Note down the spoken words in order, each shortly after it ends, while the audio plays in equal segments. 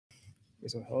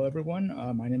So hello, everyone.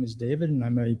 My name is David, and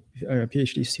I'm a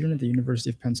PhD student at the University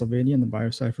of Pennsylvania in the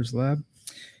Biociphers Lab.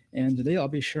 And today I'll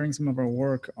be sharing some of our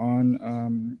work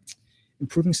on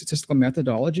improving statistical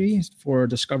methodology for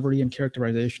discovery and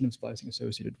characterization of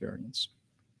splicing-associated variants.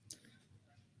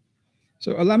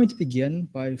 So allow me to begin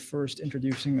by first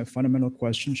introducing a fundamental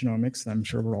question in genomics that I'm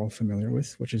sure we're all familiar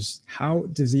with, which is how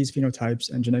disease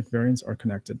phenotypes and genetic variants are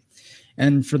connected.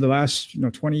 And for the last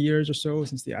 20 years or so,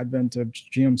 since the advent of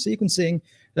genome sequencing,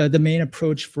 the main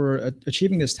approach for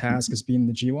achieving this task has been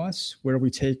the GWAS, where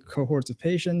we take cohorts of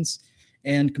patients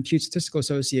and compute statistical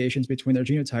associations between their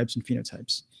genotypes and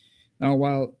phenotypes. Now,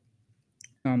 while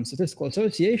statistical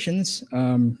associations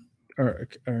are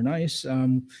nice,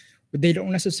 but they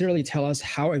don't necessarily tell us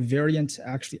how a variant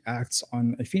actually acts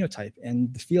on a phenotype.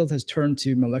 And the field has turned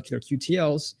to molecular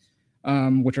QTLs,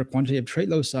 which are quantitative trait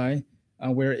loci,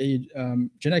 where a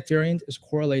genetic variant is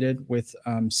correlated with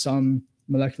some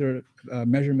molecular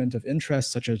measurement of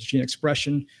interest, such as gene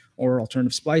expression or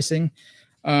alternative splicing.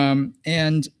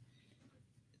 And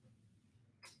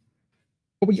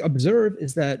what we observe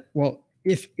is that, well,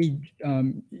 if a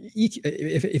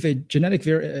genetic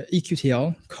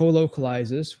EQTL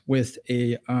co-localizes with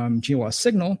a GWAS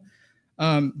signal,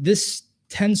 this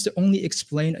tends to only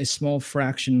explain a small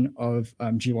fraction of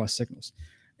GWAS signals.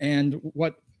 And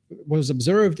what was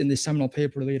observed in the seminal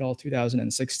paper et al.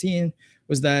 2016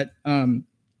 was that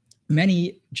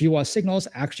many GWAS signals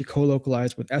actually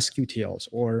co-localize with SQTLs,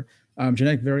 or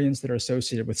genetic variants that are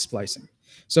associated with splicing.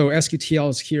 So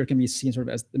SQTLs here can be seen sort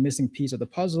of as the missing piece of the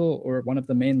puzzle, or one of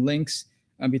the main links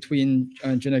between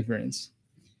genetic variants.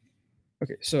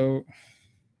 Okay, so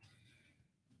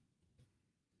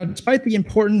despite the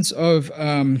importance of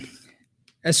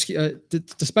SQTLs,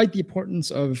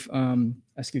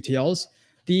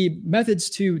 the methods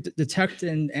to detect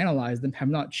and analyze them have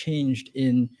not changed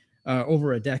in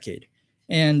over a decade.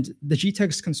 And the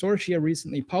GTEx Consortia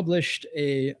recently published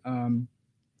a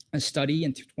study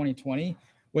in 2020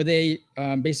 where they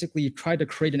basically tried to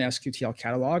create an SQTL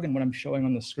catalog. And what I'm showing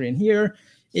on the screen here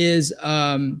is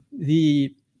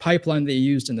the pipeline they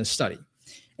used in this study.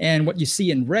 And what you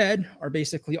see in red are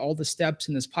basically all the steps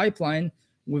in this pipeline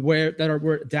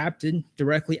were adapted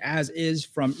directly as is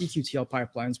from EQTL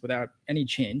pipelines without any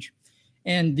change.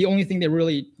 And the only thing they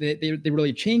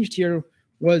really changed here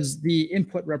was the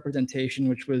input representation,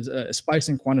 which was a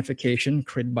splicing quantification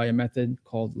created by a method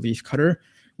called leafcutter,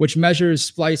 which measures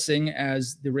splicing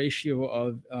as the ratio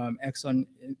of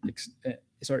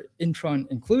intron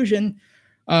inclusion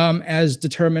as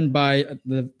determined by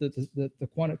the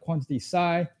quantity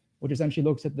psi, which essentially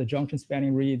looks at the junction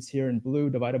spanning reads here in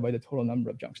blue divided by the total number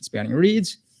of junction spanning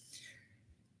reads.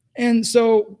 And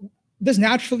so this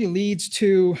naturally leads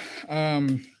to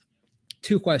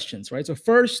two questions, right? So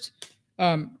first,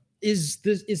 is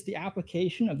the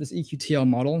application of this EQTL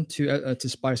model to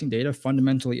splicing data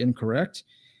fundamentally incorrect?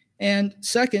 And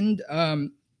second,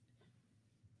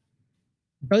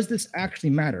 does this actually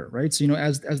matter, right? So,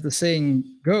 as the saying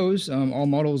goes, all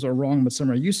models are wrong, but some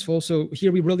are useful. So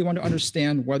here we really want to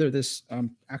understand whether this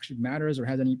actually matters or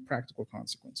has any practical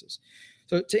consequences.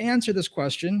 So to answer this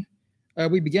question,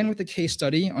 we begin with a case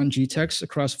study on GTEx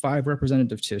across 5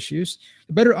 representative tissues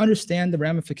to better understand the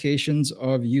ramifications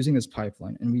of using this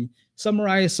pipeline. And we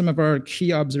summarize some of our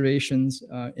key observations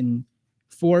in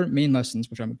 4 main lessons,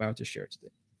 which I'm about to share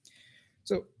today.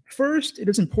 So first, it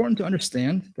is important to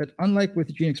understand that unlike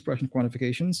with gene expression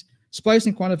quantifications,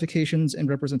 splicing quantifications and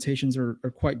representations are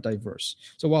quite diverse.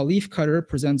 So while leafcutter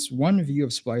presents one view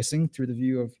of splicing through the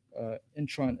view of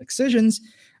intron excisions,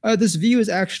 this view is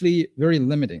actually very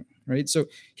limiting, right? So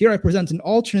here I present an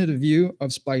alternative view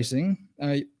of splicing,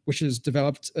 which is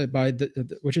developed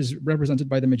which is represented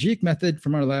by the Majik method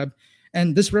from our lab.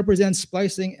 And this represents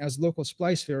splicing as local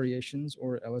splice variations,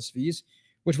 or LSVs,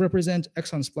 which represent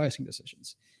exon splicing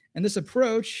decisions. And this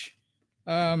approach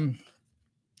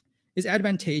is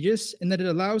advantageous in that it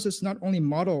allows us not only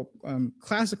model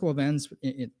classical events,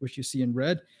 which you see in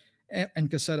red,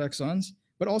 and cassette exons,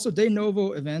 but also de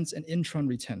novo events and intron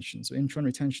retention. So intron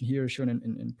retention here is shown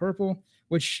in purple,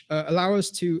 which allow us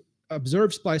to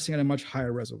observe splicing at a much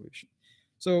higher resolution.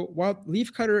 So while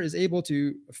leafcutter is able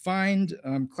to find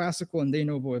classical and de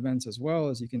novo events as well,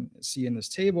 as you can see in this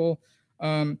table,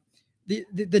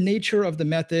 the nature of the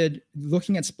method,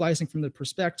 looking at splicing from the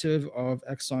perspective of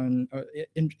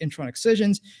intron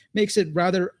excisions, makes it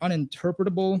rather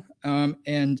uninterpretable, so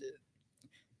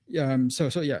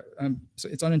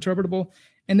it's uninterpretable.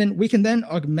 And then we can then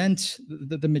augment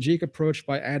the Majik approach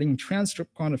by adding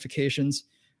transcript quantifications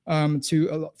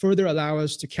to further allow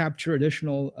us to capture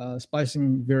additional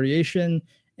splicing variation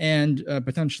and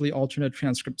potentially alternate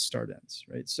transcript start ends,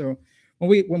 right? So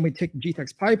when we take the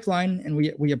GTEx pipeline and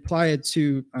we apply it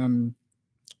to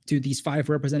these 5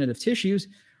 representative tissues,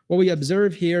 what we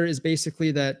observe here is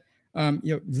basically that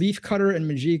Leafcutter and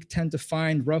Majik tend to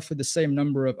find roughly the same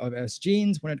number of S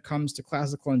genes when it comes to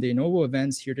classical and de novo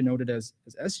events, here denoted as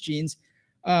S genes.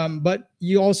 But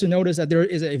you also notice that there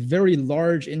is a very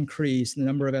large increase in the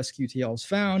number of SQTLs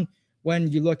found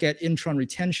when you look at intron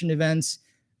retention events,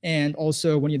 and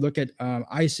also when you look at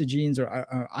isogenes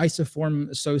or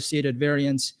isoform-associated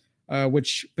variants,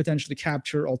 which potentially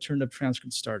capture alternative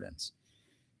transcript start ends.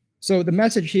 So the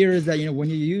message here is that when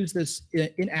you use this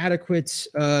inadequate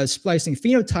splicing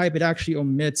phenotype, it actually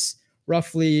omits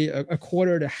roughly a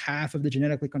quarter to half of the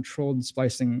genetically controlled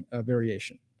splicing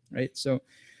variation, right? So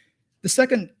the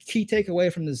second key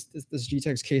takeaway from this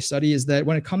GTEx case study is that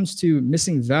when it comes to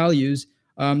missing values,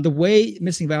 the way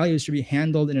missing values should be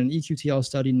handled in an EQTL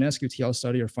study and an SQTL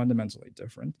study are fundamentally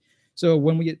different. So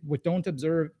when we don't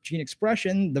observe gene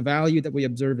expression, the value that we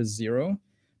observe is 0.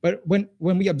 But when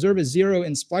we observe a 0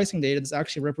 in splicing data, this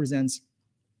actually represents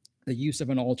the use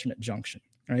of an alternate junction,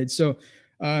 right? So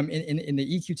in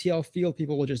the EQTL field,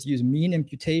 people will just use mean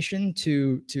imputation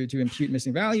to impute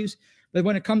missing values. But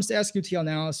when it comes to SQTL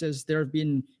analysis, there have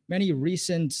been many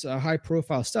recent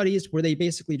high-profile studies where they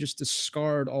basically just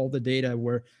discard all the data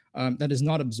where that is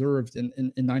not observed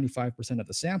in 95% of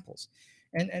the samples.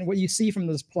 And what you see from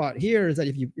this plot here is that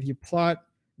if you plot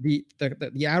the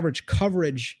average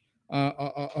coverage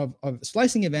of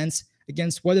splicing events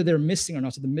against whether they're missing or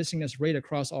not, so the missingness rate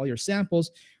across all your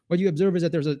samples, what you observe is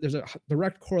that there's a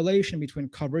direct correlation between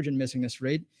coverage and missingness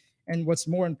rate. And what's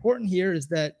more important here is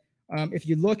that if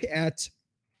you look at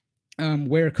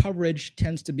where coverage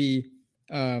tends to be,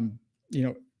 at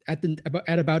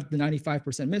about the 95%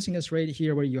 missingness rate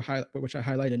here, which I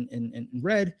highlight in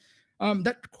red,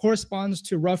 that corresponds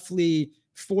to roughly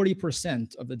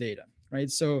 40% of the data, right?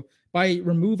 So by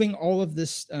removing all of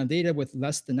this data with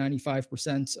less than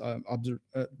 95%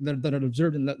 that are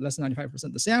observed in less than 95%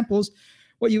 of the samples,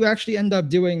 what you actually end up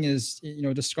doing is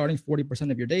discarding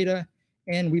 40% of your data.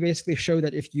 And we basically show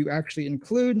that if you actually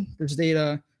include this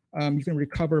data, you can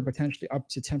recover potentially up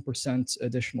to 10%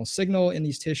 additional signal in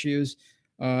these tissues,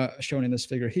 shown in this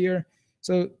figure here.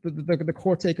 So the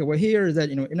core takeaway here is that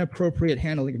inappropriate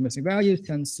handling of missing values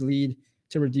tends to lead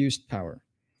to reduced power.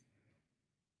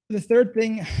 The third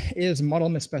thing is model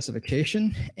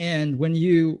misspecification. And when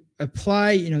you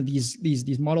apply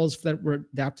these models that were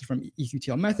adapted from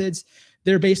EQTL methods,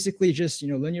 they're basically just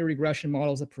linear regression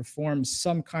models that perform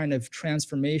some kind of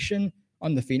transformation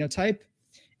on the phenotype.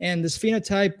 And this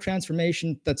phenotype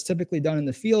transformation that's typically done in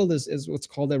the field is what's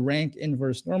called a rank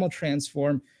inverse normal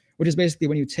transform, which is basically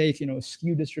when you take a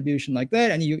skew distribution like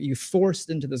that and you force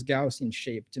it into this Gaussian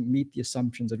shape to meet the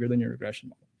assumptions of your linear regression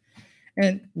model.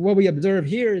 And what we observe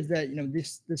here is that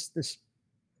this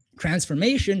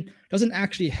transformation doesn't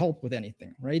actually help with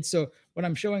anything, right? So what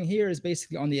I'm showing here is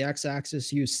basically on the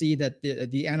x-axis, you see that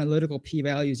the analytical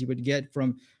p-values you would get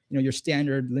from your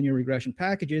standard linear regression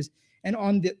packages, and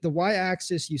on the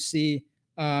y-axis you see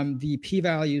the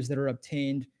p-values that are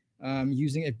obtained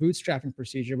using a bootstrapping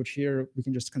procedure, which here we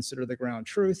can just consider the ground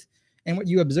truth. And what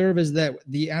you observe is that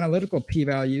the analytical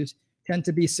p-values tend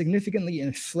to be significantly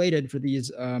inflated for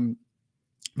these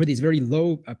very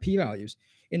low p-values,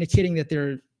 indicating that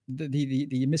the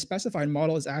misspecified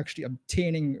model is actually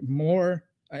obtaining more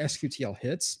SQTL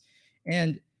hits.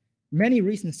 And many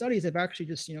recent studies have actually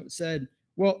just said,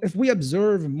 well, if we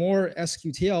observe more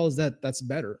SQTLs, that's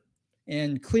better.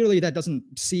 And clearly that doesn't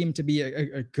seem to be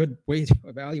a good way to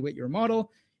evaluate your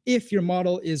model if your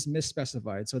model is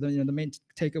misspecified. So then the main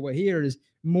takeaway here is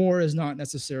more is not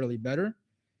necessarily better.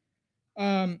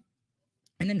 And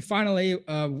then finally,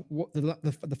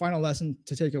 the final lesson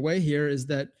to take away here is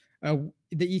that the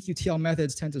EQTL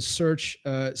methods tend to search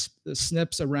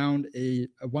SNPs around a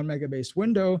 1 megabase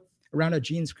window around a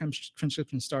gene's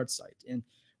transcription start site. And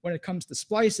when it comes to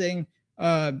splicing,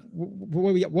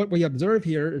 what we observe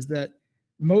here is that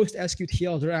most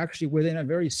SQTLs are actually within a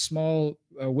very small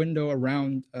window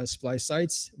around splice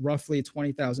sites, roughly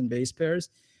 20,000 base pairs.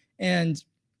 And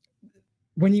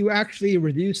when you actually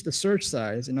reduce the search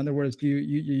size, in other words, you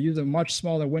use a much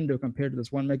smaller window compared to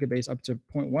this 1 megabase up to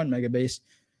 0.1 megabase,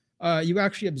 you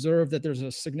actually observe that there's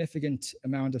a significant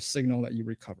amount of signal that you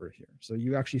recover here. So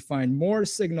you actually find more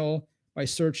signal by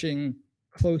searching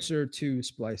closer to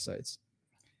splice sites.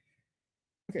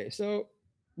 Okay, so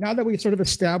now that we've sort of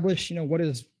established, what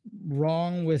is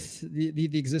wrong with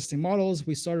the existing models,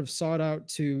 we sort of sought out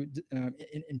to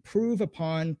improve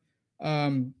upon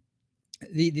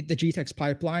the GTEx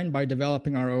pipeline by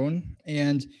developing our own.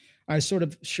 And I sort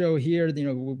of show here,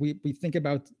 we think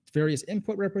about various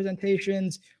input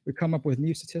representations. We come up with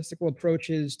new statistical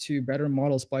approaches to better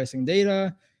model splicing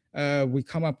data. We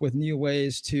come up with new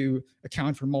ways to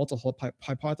account for multiple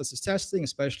hypothesis testing,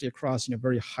 especially across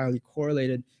very highly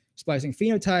correlated splicing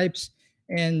phenotypes.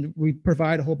 And we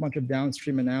provide a whole bunch of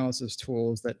downstream analysis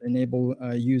tools that enable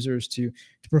users to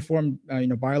perform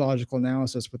biological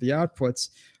analysis with the outputs.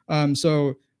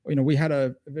 So we had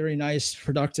a very nice,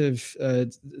 productive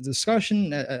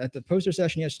discussion at the poster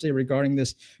session yesterday regarding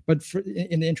this. But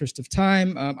in the interest of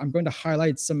time, I'm going to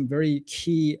highlight some very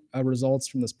key results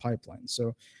from this pipeline.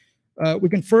 So we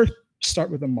can first start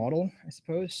with a model, I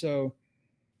suppose. So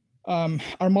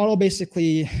our model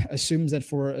basically assumes that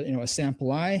for a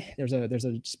sample I, there's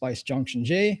a splice junction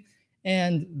J,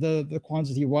 and the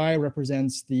quantity Y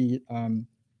represents the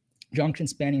junction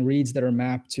spanning reads that are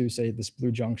mapped to, say, this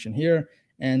blue junction here,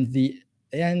 and the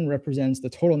N represents the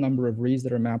total number of reads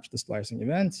that are mapped to the splicing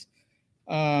event.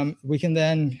 We can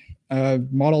then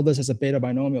model this as a beta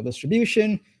binomial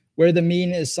distribution, where the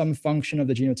mean is some function of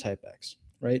the genotype X.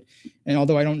 Right? And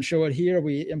although I don't show it here,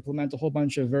 we implement a whole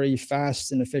bunch of very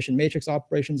fast and efficient matrix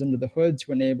operations under the hood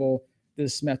to enable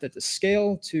this method to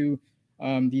scale to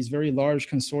these very large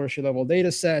consortia level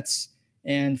data sets.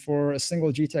 And for a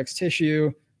single GTEx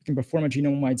tissue, we can perform a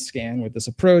genome-wide scan with this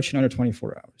approach in under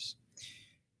 24 hours.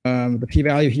 The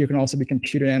p-value here can also be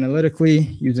computed analytically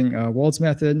using Wald's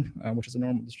method, which is a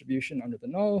normal distribution under the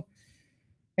null.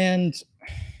 And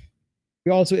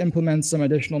we also implement some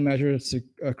additional measures to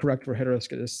correct for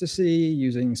heteroscedasticity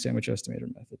using sandwich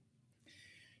estimator method.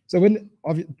 So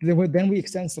then we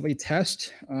extensively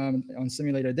test on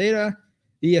simulated data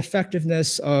the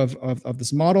effectiveness of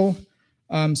this model.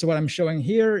 So what I'm showing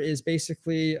here is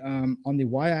basically on the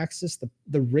y-axis,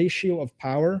 the ratio of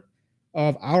power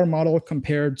of our model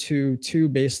compared to two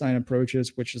baseline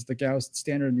approaches, which is the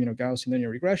standard Gaussian linear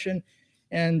regression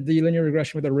and the linear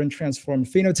regression with a Rin transformed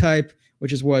phenotype,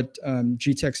 which is what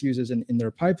GTEx uses in their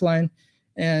pipeline.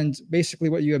 And basically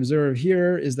what you observe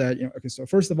here is that, okay, so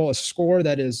first of all, a score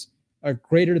that is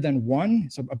greater than 1,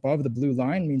 so above the blue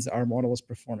line, means that our model is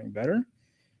performing better.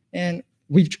 And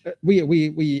we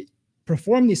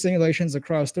perform these simulations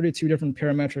across 32 different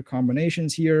parametric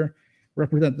combinations here,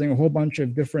 representing a whole bunch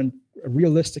of different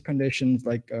realistic conditions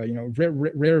like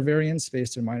rare variance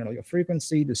based on minor allele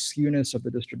frequency, the skewness of the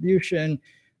distribution,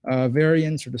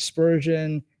 variance or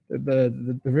dispersion,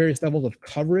 the various levels of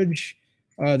coverage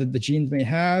that the genes may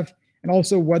have, and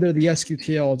also whether the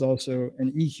SQTL is also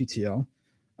an EQTL.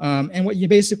 And what you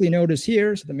basically notice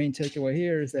here, so the main takeaway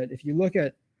here is that if you look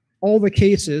at all the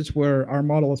cases where our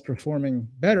model is performing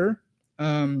better,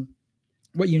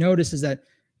 what you notice is that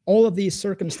all of these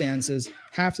circumstances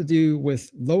have to do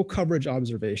with low coverage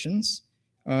observations,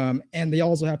 and they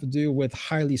also have to do with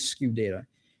highly skewed data.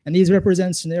 And these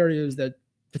represent scenarios that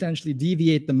potentially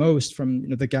deviate the most from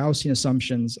the Gaussian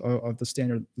assumptions of the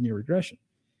standard linear regression.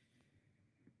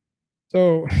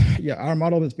 So yeah, our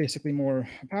model is basically more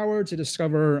powered to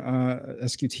discover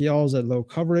SQTLs at low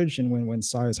coverage and when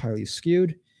psi is highly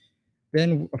skewed.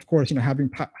 Then, of course, having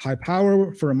high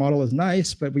power for a model is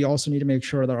nice, but we also need to make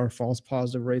sure that our false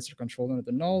positive rates are controlled under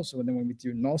the null. So then when we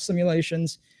do null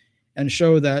simulations and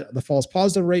show that the false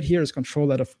positive rate here is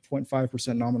controlled at a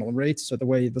 0.5% nominal rate. So the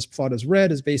way this plot is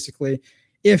read is basically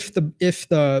if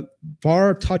the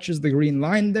bar touches the green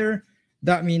line there,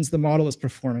 that means the model is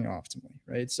performing optimally,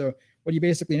 right? So what you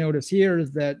basically notice here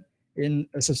is that in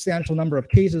a substantial number of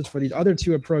cases for these other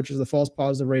two approaches, the false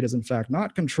positive rate is in fact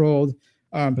not controlled,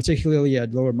 particularly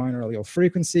at lower minor allele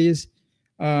frequencies.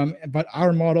 But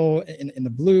our model in the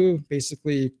blue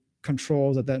basically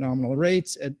controls at that nominal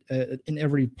rate in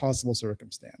every possible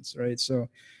circumstance, right? So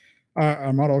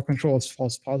our model controls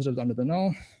false positives under the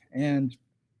null. And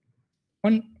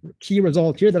one key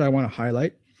result here that I want to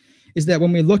highlight is that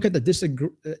when we look at the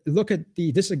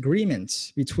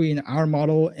disagreements between our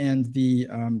model and the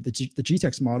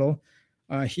GTEx model,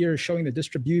 here showing the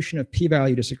distribution of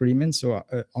p-value disagreements. So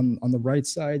on the right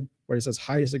side, where it says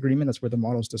high disagreement, that's where the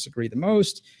models disagree the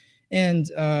most. And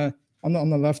on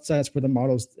the left side, that's where the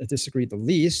models disagree the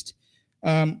least.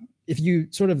 If you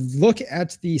sort of look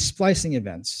at the splicing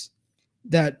events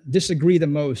that disagree the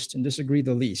most and disagree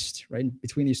the least, right,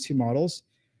 between these two models,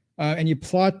 and you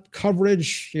plot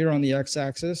coverage here on the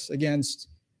x-axis against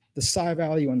the psi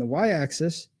value on the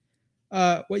y-axis,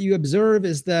 what you observe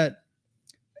is that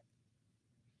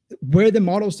where the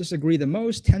models disagree the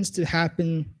most tends to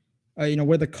happen,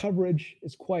 where the coverage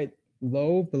is quite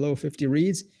low, below 50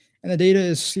 reads, and the data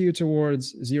is skewed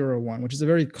towards 0, 1, which is a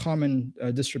very common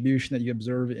distribution that you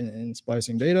observe in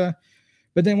splicing data.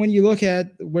 But then when you look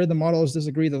at where the models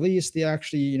disagree the least, they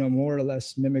actually, more or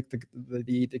less mimic the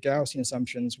Gaussian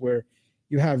assumptions, where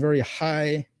you have very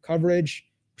high coverage,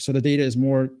 so the data is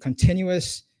more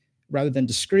continuous rather than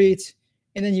discrete.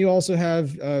 And then you also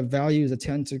have values that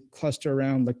tend to cluster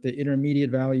around like the intermediate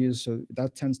values, so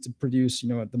that tends to produce,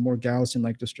 the more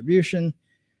Gaussian-like distribution.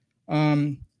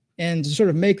 And to sort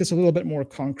of make this a little bit more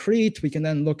concrete, we can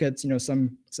then look at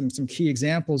some key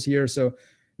examples here. So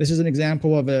this is an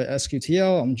example of a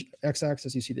SQTL. On the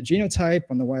x-axis, you see the genotype.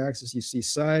 On the y-axis, you see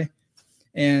psi.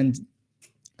 And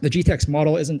the GTEx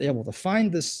model isn't able to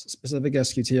find this specific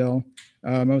SQTL,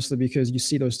 mostly because you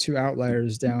see those two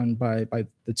outliers down by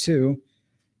the 2.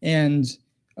 And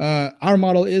our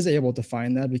model is able to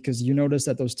find that because you notice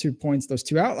that those 2 points, those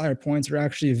 2 outlier points, are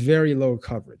actually very low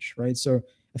coverage, right? So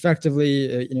effectively,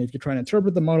 if you're trying to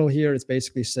interpret the model here, it's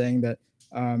basically saying that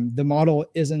the model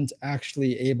isn't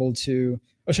actually able to,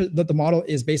 that the model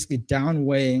is basically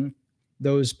downweighing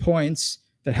those points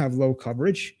that have low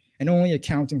coverage and only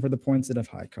accounting for the points that have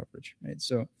high coverage, right?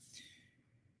 So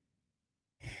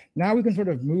now we can sort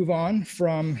of move on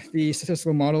from the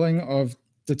statistical modeling of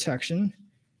detection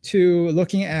to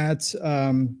looking at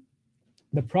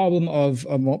the problem of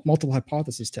multiple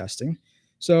hypothesis testing.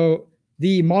 So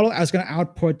the model is going to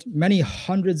output many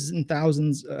hundreds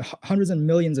and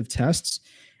millions of tests.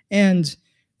 And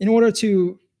in order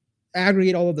to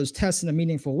aggregate all of those tests in a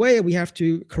meaningful way, we have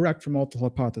to correct for multiple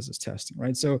hypothesis testing,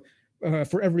 right? So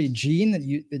for every gene that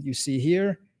you see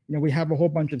here, we have a whole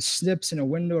bunch of SNPs in a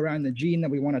window around the gene that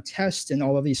we want to test, and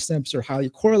all of these SNPs are highly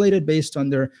correlated based on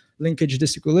their linkage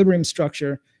disequilibrium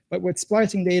structure. But with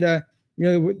splicing data,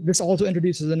 this also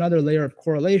introduces another layer of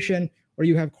correlation, where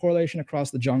you have correlation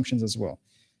across the junctions as well.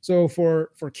 So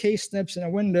for K SNPs in a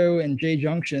window and J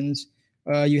junctions,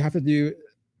 you have to do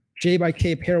J by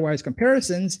K pairwise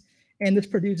comparisons, and this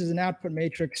produces an output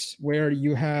matrix where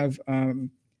you have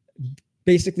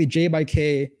basically J by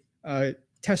K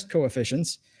test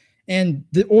coefficients, and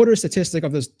the order statistic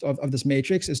of this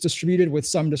matrix is distributed with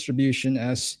some distribution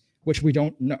S, which we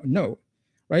don't know,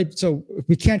 right? So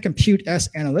we can't compute S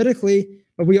analytically,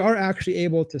 but we are actually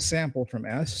able to sample from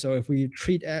S. So if we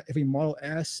model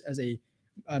S as a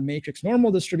matrix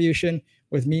normal distribution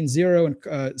with mean 0 and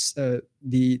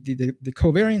the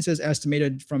covariance is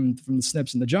estimated from the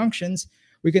SNPs and the junctions,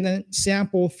 we can then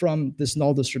sample from this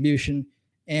null distribution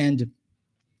and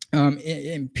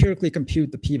empirically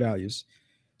compute the p-values.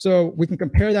 So we can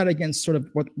compare that against sort of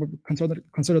what we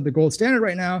consider the gold standard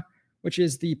right now, which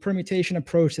is the permutation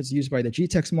approach that's used by the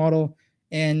GTEx model.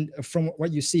 And from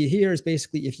what you see here is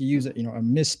basically if you use a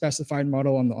misspecified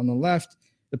model on the left,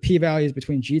 the p-values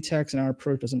between GTEx and our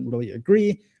approach doesn't really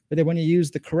agree. But then when you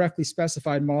use the correctly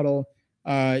specified model,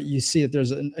 you see that there's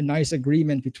a nice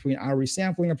agreement between our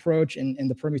resampling approach and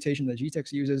the permutation that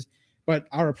GTEx uses. But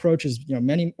our approach is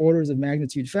many orders of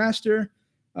magnitude faster.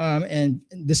 And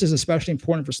this is especially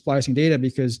important for splicing data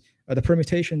because the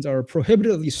permutations are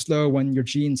prohibitively slow when your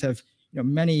genes have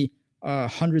many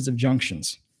hundreds of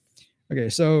junctions. Okay,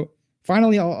 so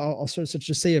finally, I'll sort of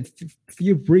just say a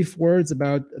few brief words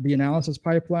about the analysis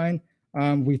pipeline.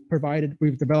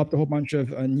 We've developed a whole bunch of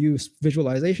new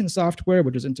visualization software,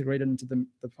 which is integrated into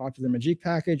the popular Magic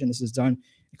package, and this is done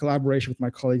in collaboration with my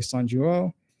colleague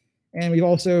Sanjuo. And we've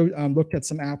also looked at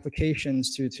some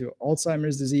applications to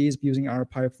Alzheimer's disease using our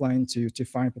pipeline to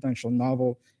find potential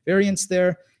novel variants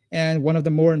there. And one of the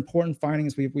more important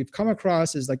findings we've come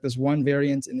across is like this one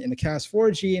variant in the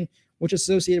Cas4 gene, which is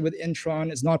associated with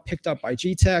intron, is not picked up by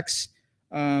GTEx,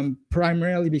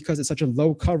 primarily because it's such a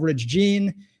low coverage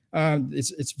gene.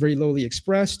 It's very lowly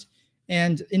expressed,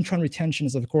 and intron retention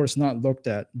is of course not looked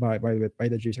at by the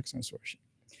GTEx consortium.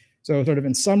 So sort of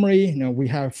in summary, we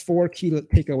have 4 key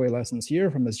takeaway lessons here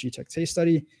from this GTEx case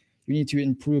study. You need to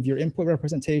improve your input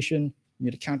representation. You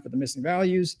need to account for the missing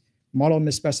values. Model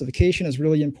misspecification is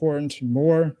really important.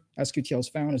 More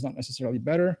SQTLs found is not necessarily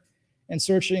better. And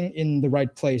searching in the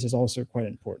right place is also quite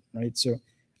important, right? So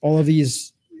all of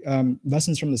these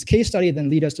lessons from this case study then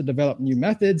lead us to develop new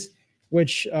methods,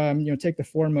 which take the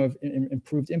form of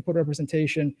improved input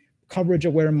representation,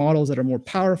 coverage-aware models that are more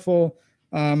powerful,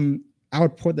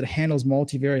 output that handles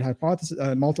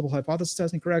multivariate multiple hypothesis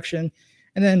testing correction,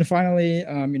 and then finally,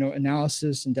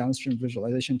 analysis and downstream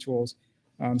visualization tools.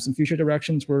 Some future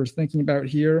directions we're thinking about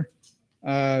here: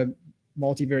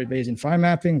 multivariate Bayesian phi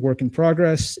mapping, work in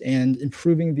progress, and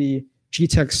improving the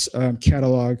GTEx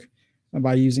catalog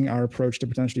by using our approach to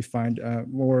potentially find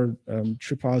more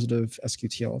true positive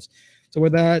SQTLs. So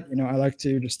with that, I'd like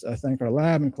to just thank our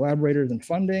lab and collaborators and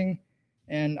funding,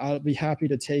 and I'll be happy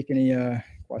to take any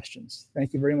questions.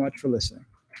 Thank you very much for listening.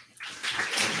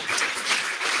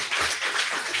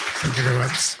 Thank you very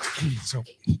much. So,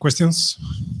 questions?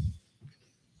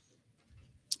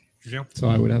 So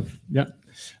I would have,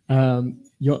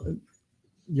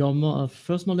 Your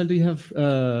first model, do you have?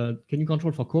 Can you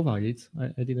control for covariates?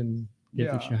 I didn't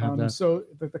get if you have that. So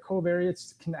the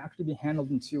covariates can actually be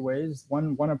handled in two ways.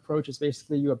 One approach is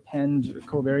basically you append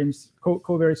covariates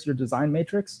to your design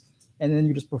matrix, and then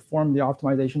you just perform the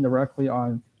optimization directly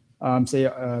on, say,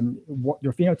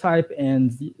 your phenotype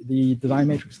and the design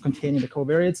matrix containing the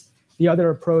covariates. The other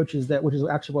approach is that, which is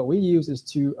actually what we use, is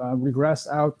to regress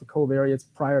out the covariates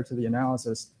prior to the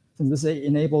analysis, since this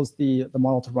enables the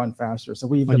model to run faster. So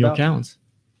we've on your counts.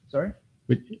 Sorry.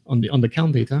 On the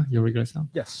count data, you regress out.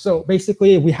 Yes. So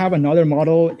basically, we have another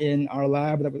model in our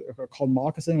lab that we're called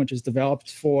Moccasin, which is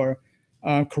developed for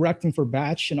correcting for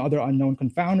batch and other unknown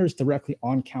confounders directly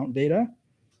on count data.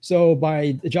 So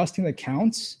by adjusting the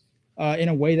counts in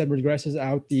a way that regresses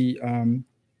out the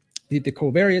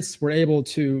covariates, we're able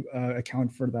to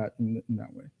account for that in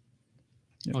that way.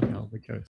 Yeah. Okay, I'll be curious.